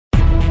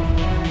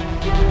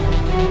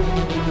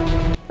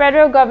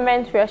Federal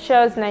government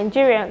reassures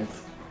Nigerians,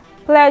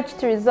 pledge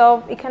to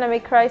resolve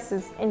economic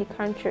crisis in the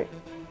country.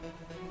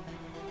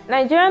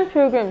 Nigerian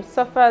pilgrim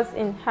suffers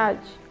in Hajj.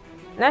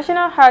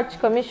 National Hajj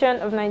Commission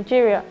of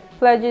Nigeria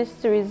pledges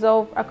to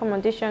resolve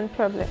accommodation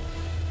problem.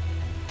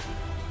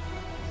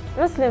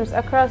 Muslims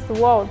across the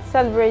world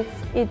celebrate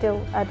Eid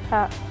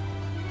al-Adha.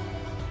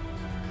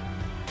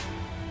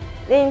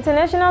 The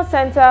International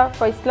Center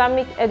for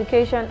Islamic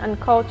Education and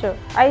Culture,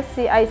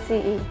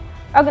 ICICE,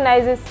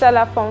 organizes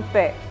Salah Fun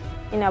Fair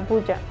in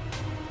Abuja.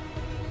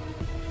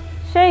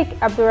 Sheikh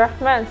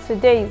Abdurrahman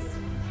Sudais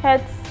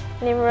heads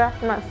Namirah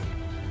mosque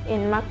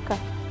in Makkah.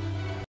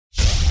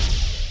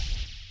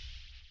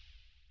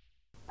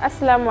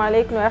 Assalamu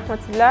alaikum wa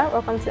rahmatullah.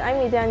 Welcome to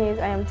iMedia News.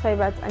 I am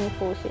Taibat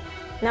Anifoshi.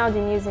 Now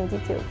the news in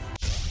details.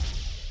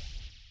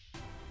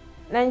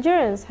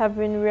 Nigerians have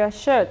been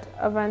reassured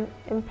of an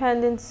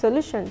impending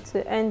solution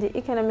to end the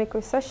economic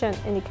recession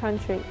in the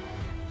country.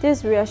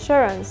 This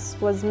reassurance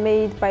was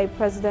made by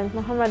President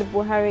Muhammadu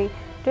Buhari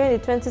during the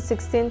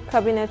 2016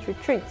 cabinet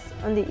retreat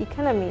on the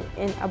economy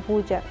in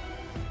Abuja.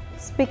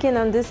 Speaking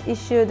on this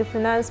issue, the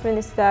Finance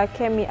Minister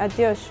Kemi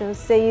Adeosun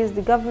says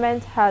the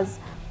government has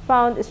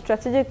found a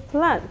strategic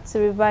plan to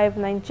revive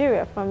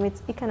Nigeria from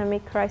its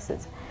economic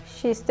crisis.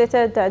 She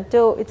stated that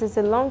though it is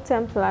a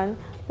long-term plan,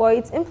 but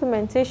its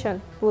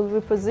implementation will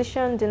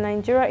reposition the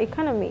Nigeria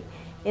economy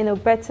in a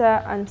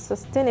better and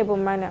sustainable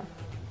manner.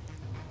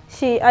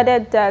 She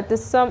added that the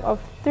sum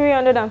of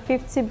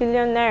 350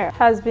 billion naira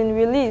has been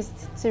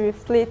released to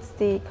reflate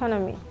the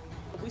economy.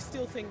 We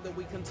still think that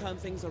we can turn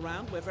things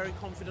around. We're very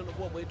confident of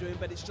what we're doing,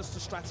 but it's just to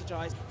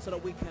strategize so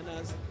that we can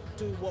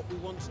do what we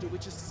want to do,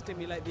 which is to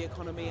stimulate the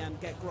economy and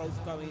get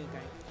growth going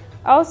again.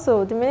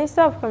 Also, the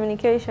Minister of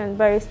Communication,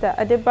 Barrister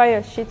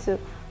Shittu,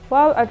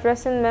 while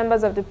addressing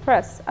members of the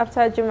press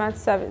after Jumat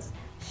service,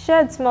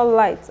 shed small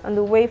light on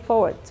the way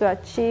forward to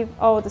achieve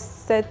all the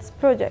set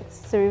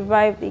projects to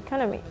revive the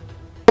economy.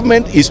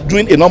 Government is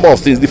doing a number of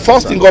things. The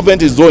first thing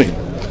government is doing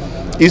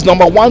is,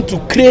 number one, to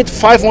create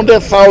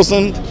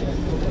 500,000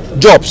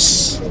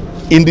 jobs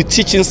in the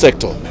teaching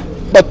sector.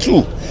 But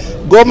two,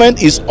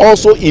 government is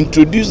also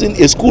introducing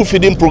a school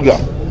feeding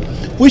program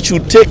which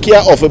will take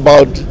care of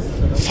about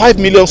 5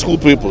 million school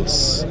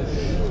pupils.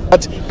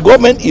 But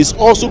government is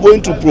also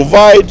going to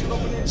provide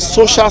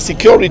social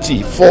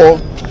security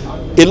for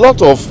a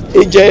lot of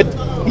aged,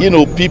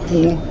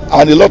 people,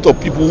 and a lot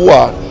of people who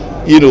are,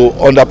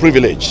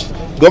 underprivileged.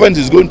 Government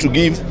is going to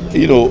give,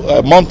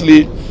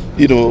 monthly,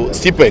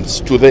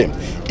 stipends to them.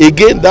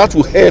 Again, that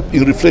will help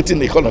in reflecting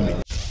the economy.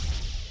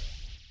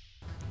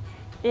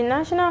 The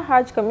National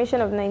Hajj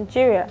Commission of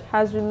Nigeria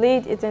has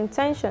relayed its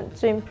intention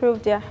to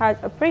improve their Hajj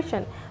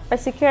operation by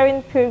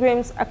securing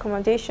pilgrims'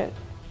 accommodation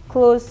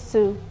close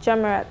to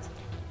Jamarat.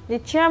 The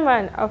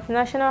chairman of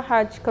National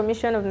Hajj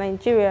Commission of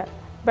Nigeria,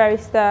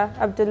 Barrister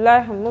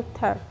Abdullah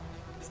Mukhtar,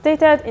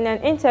 stated in an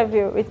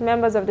interview with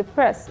members of the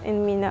press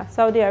in Mina,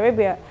 Saudi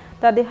Arabia,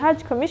 that the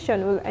Hajj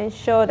Commission will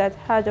ensure that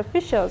Hajj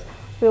officials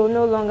will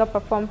no longer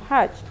perform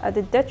Hajj at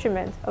the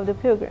detriment of the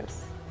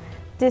pilgrims.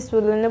 This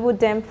will enable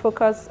them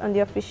focus on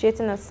the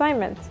officiating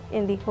assignment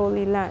in the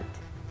Holy Land.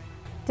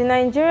 The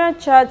Nigerian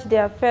Charge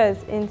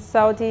d'Affaires in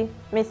Saudi,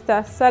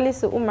 Mr.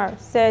 Salisu Umar,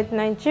 said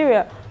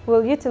Nigeria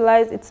will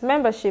utilize its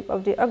membership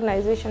of the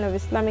Organization of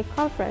Islamic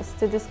Conference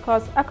to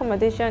discuss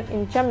accommodation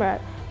in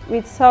Jamarat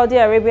with Saudi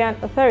Arabian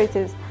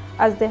authorities,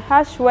 as the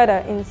harsh weather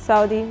in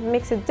Saudi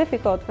makes it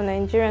difficult for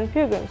Nigerian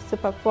pilgrims to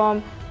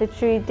perform the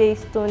 3-day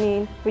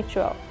stoning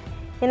ritual.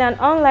 In an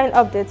online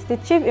update, the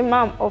Chief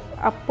Imam of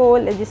Apo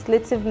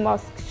Legislative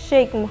Mosque,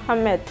 Sheikh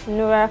Muhammad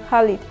Noor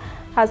Khalid,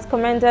 has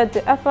commended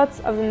the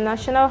efforts of the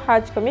National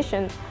Hajj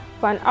Commission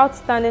for an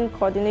outstanding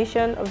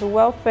coordination of the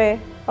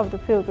welfare of the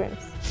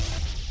pilgrims.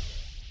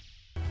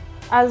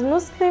 As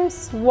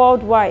Muslims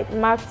worldwide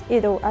marked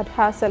Eid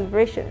al-Adha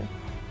celebration,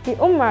 the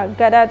Ummah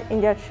gathered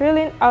in their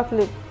thrilling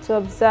outlook to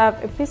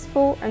observe a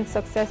peaceful and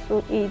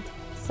successful Eid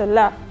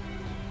Salah.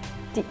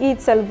 The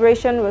Eid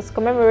celebration was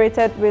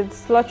commemorated with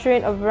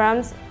slaughtering of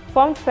rams,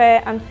 fun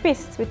fair, and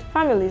feasts with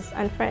families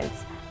and friends.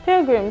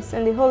 Pilgrims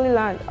in the Holy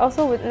Land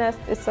also witnessed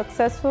a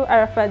successful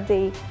Arafat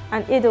Day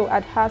and Eid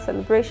al-Adha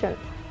celebration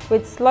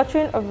with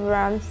slaughtering of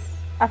rams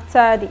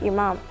after the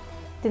Imam.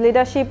 The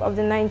leadership of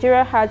the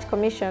Nigeria Hajj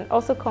Commission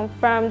also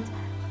confirmed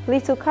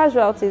little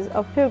casualties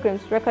of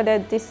pilgrims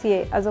recorded this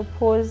year as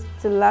opposed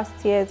to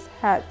last year's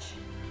Hajj.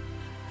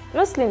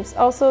 Muslims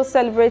also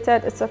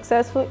celebrated a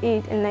successful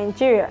Eid in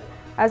Nigeria,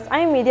 as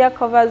iMedia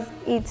covers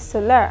Eid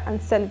Salah and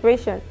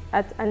celebration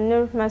at An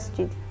Nur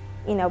Masjid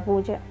in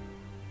Abuja.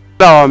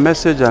 Our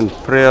message and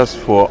prayers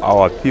for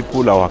our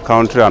people, our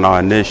country and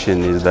our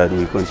nation is that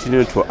we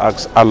continue to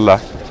ask Allah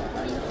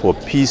for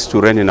peace to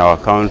reign in our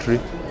country,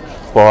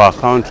 for our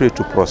country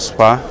to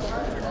prosper,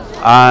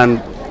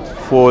 and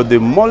for the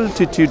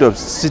multitude of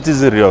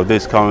citizenry of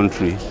this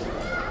country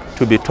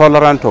to be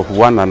tolerant of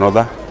one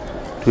another,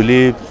 to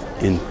live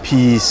in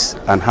peace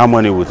and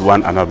harmony with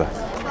one another.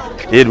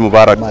 Eid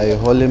Mubarak. My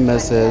holy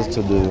message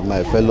to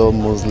my fellow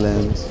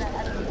Muslims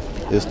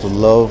is to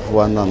love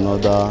one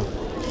another,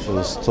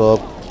 to stop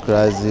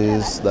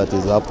crisis that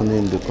is happening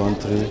in the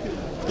country.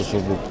 We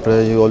should be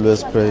praying,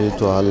 always pray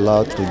to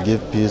Allah to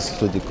give peace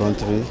to the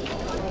country,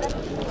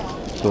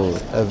 to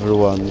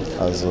everyone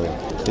as well.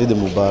 Eid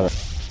Mubarak.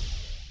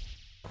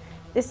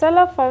 The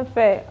Salah Fun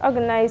Fair,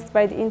 organized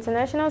by the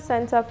International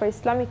Center for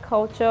Islamic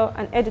Culture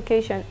and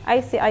Education,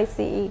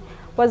 ICICE,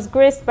 was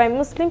graced by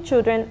Muslim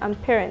children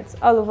and parents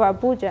all over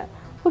Abuja,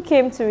 who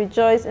came to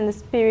rejoice in the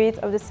spirit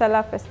of the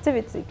Salah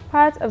festivity.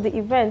 Part of the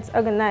events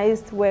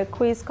organized were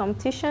quiz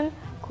competition,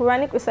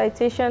 Quranic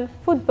recitation,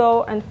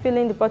 football, and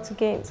filling the bottle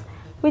games,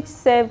 which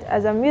served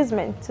as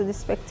amusement to the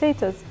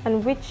spectators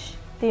and which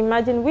the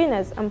imagined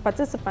winners and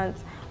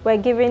participants were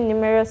given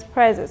numerous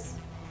prizes.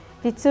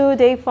 The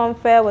two-day fun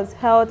fair was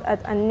held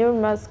at An Nur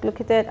Mosque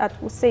located at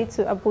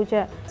Shittu,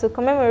 Abuja, to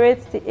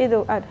commemorate the Eid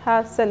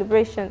al-Adha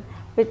celebration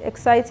with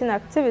exciting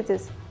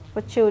activities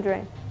for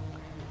children.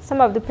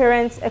 Some of the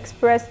parents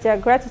expressed their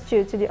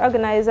gratitude to the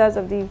organizers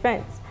of the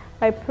event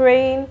by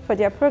praying for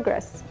their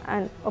progress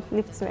and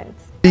upliftment.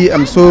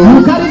 I'm so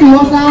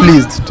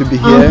pleased to be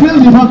here,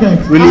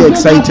 really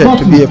excited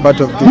to be a part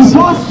of this,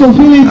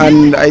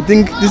 and I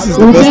think this is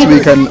the best we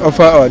can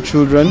offer our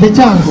children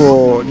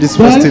for this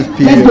festive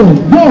period.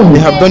 They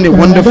have done a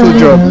wonderful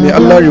job. May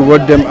Allah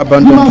reward them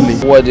abundantly.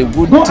 For the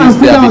good things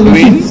they have been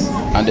doing,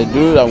 and they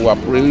do, and we are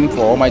praying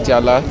for Almighty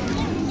Allah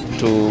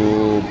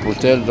to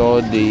protect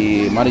all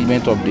the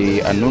management of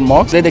the An Nur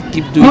Mosque. Let them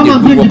keep doing the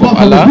good work of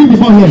Allah,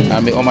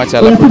 and may Almighty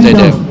Allah protect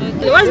them.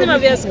 What's the name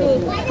of your school?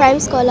 Prime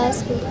Scholar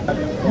School.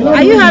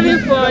 Are you having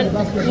fun?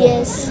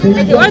 Yes.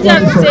 Okay, what do you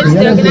have to say to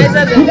the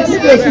organizers of this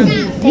program?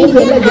 Thank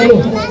you.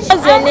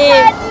 What's your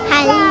name?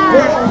 Halima.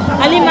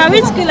 Halima,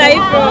 which school are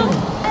you from?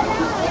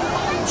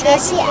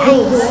 Chelsea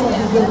Eyes.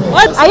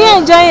 What? Are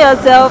you enjoying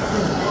yourself?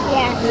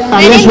 Yeah.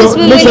 My name is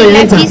Mumini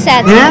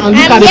Nafisat. I'm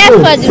here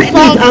for the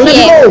fun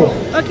fair.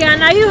 Okay,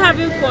 and are you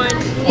having fun?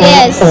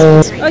 Yes.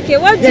 Okay,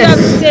 what do you have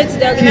to say to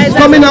the organizers?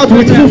 Coming out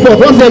with food for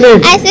what's the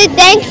name? I say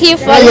thank you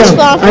for this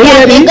fun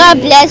fair. May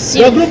God bless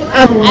you.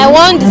 I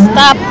want the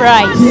star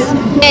prize.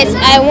 Yes,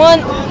 I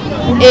want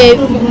a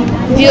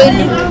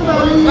violin.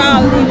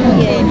 Wow.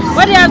 Yes.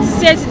 What do you have to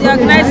say to the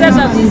organizers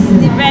of this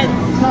event?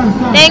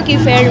 Thank you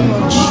very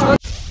much.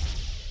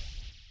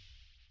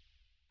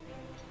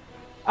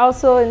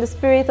 Also, in the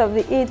spirit of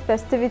the Eid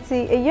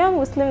festivity, a young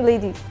Muslim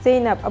lady,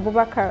 Zainab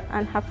Abubakar,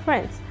 and her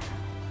friends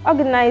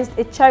organized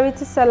a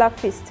charity Salah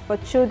feast for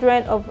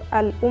children of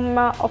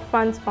Ummah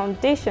Orphans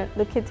Foundation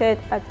located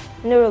at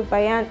Nur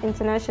Abuja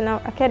International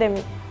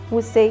Academy,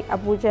 Wuse,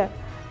 Abuja.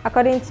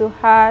 According to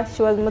her,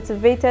 she was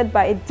motivated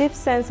by a deep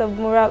sense of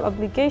moral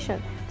obligation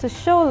to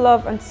show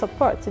love and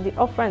support to the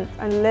orphans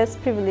and less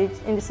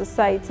privileged in the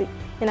society,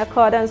 in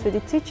accordance with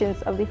the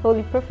teachings of the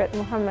Holy Prophet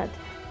Muhammad,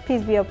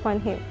 peace be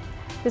upon him.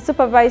 The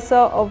supervisor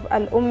of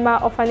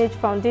Al-Ummah Orphanage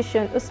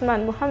Foundation,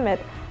 Usman Muhammad,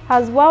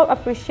 has while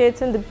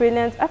appreciating the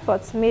brilliant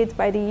efforts made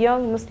by the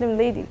young Muslim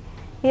lady.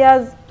 He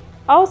has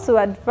also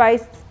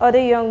advised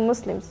other young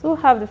Muslims who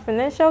have the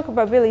financial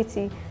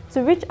capability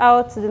to reach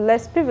out to the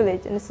less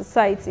privileged in the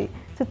society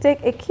to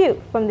take a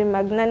cue from the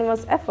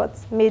magnanimous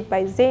efforts made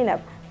by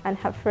Zainab and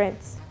her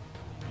friends.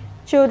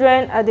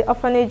 Children at the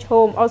orphanage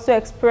home also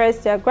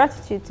expressed their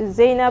gratitude to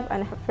Zainab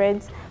and her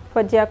friends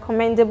for their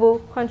commendable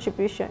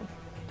contribution.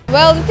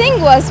 Well, the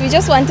thing was, we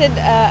just wanted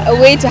a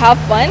way to have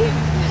fun.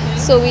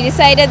 So we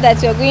decided that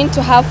we are going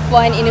to have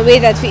fun in a way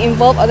that we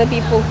involve other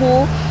people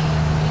who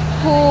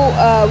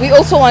we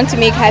also want to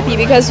make happy,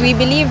 because we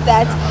believe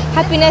that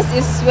happiness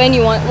is when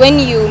you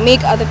make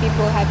other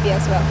people happy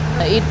as well.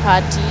 Eid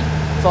party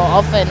for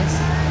orphans.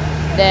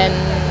 Then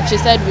she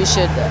said we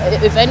should,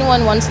 if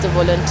anyone wants to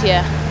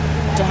volunteer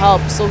to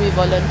help, so we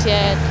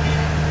volunteered.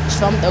 She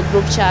formed a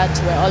group chat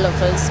where all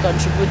of us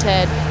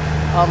contributed.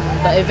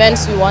 The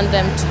events we want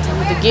them to do,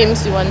 the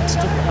games we want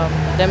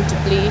them to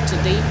play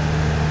today,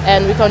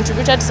 and we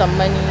contributed some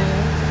money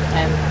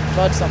and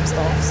bought some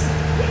stuffs.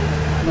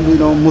 You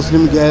know,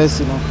 Muslim girls,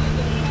 you know,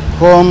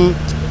 come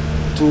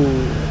to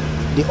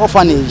the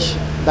orphanage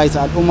that is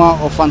at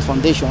Ummah Orphans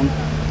Foundation.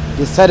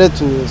 Decided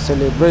to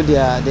celebrate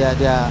their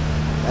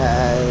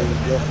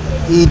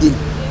Eid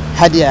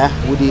Hadiah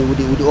with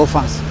the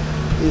orphans.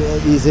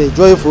 It's a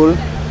joyful,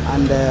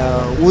 and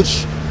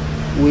which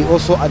we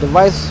also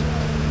advise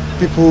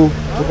people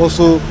to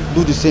also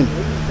do the same.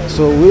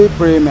 So we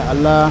pray, may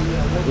Allah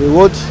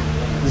reward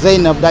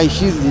Zainab, that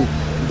she's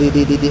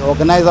the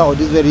organizer of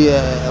this very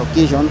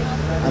occasion,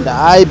 and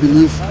I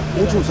believe,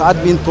 which was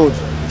had been told,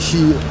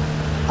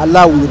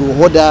 Allah will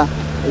reward her,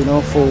 you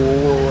know, for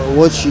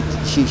what she's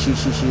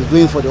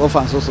doing for the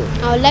orphans also.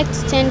 I would like to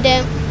thank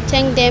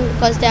them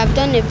because they have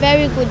done a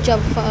very good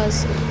job for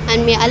us,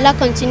 and may Allah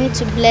continue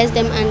to bless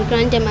them and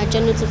grant them a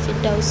journey to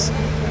Firdaus.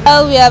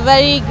 Well, we are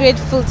very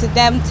grateful to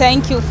them.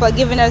 Thank you for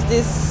giving us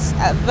this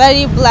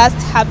very blessed,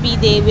 happy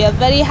day. We are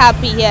very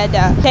happy here.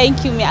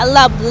 Thank you. May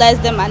Allah bless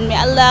them, and may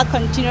Allah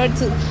continue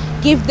to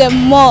give them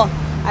more,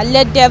 and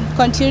let them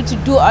continue to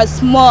do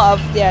us more of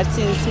their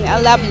sins. May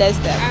Allah bless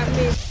them.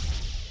 Amen.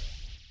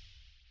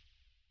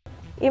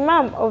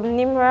 Imam of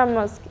Namirah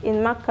Mosque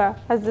in Makkah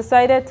has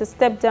decided to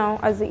step down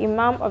as the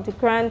Imam of the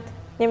Grand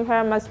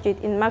Namirah Masjid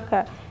in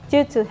Mecca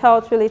due to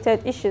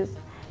health-related issues.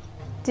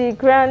 The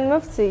Grand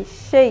Mufti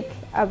Sheikh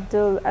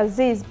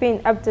Abdulaziz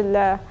bin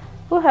Abdullah,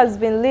 who has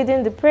been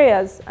leading the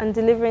prayers and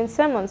delivering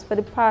sermons for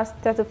the past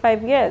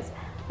 35 years,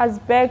 has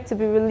begged to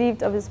be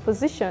relieved of his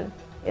position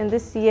in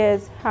this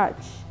year's Hajj.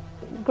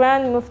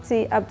 Grand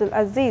Mufti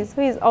Abdulaziz,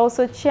 who is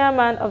also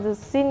chairman of the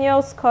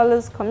Senior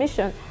Scholars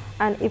Commission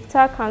and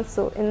Iftar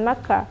Council in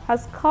Mecca,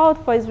 has called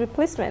for his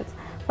replacement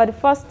for the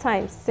first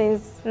time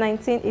since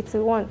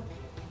 1981.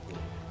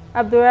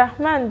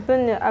 Abdurrahman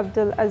bin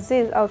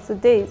Abdulaziz Al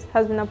Sudais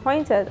has been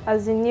appointed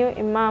as the new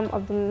Imam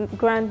of the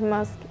Grand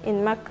Mosque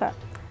in Mecca.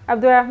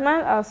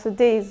 Abdurrahman Al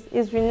Sudais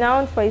is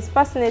renowned for his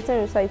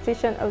fascinating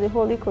recitation of the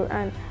Holy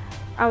Quran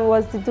and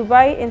was the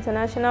Dubai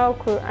International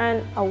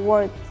Quran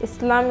Award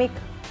Islamic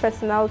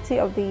Personality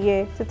of the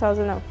Year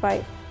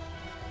 2005.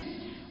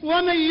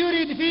 ومن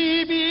يرد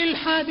فيه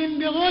بإلحاد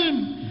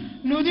بظلم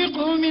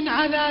نذقه من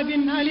عذاب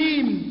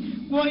أليم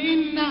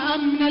وإن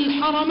أمن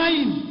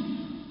الحرمين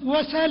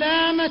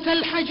وسلامة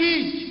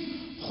الحجيج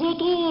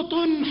خطوط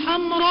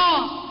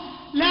حمراء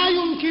لا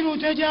يمكن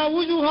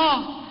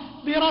تجاوزها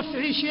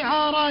برفع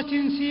شعارات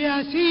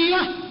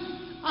سياسية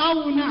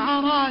أو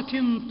نعرات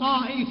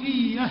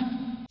طائفية.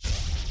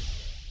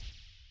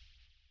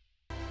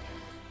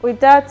 With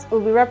that,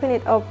 we'll be wrapping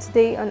it up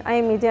today on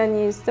iMedia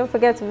News. Don't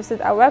forget to visit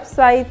our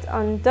website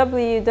on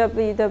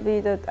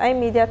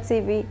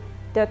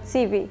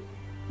www.imediatv.tv.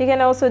 You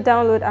can also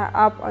download our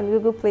app on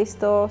Google Play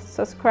Store,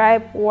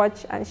 subscribe,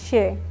 watch, and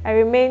share. I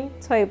remain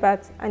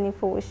Toybat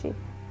Anifowoshi.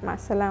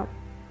 Masalam.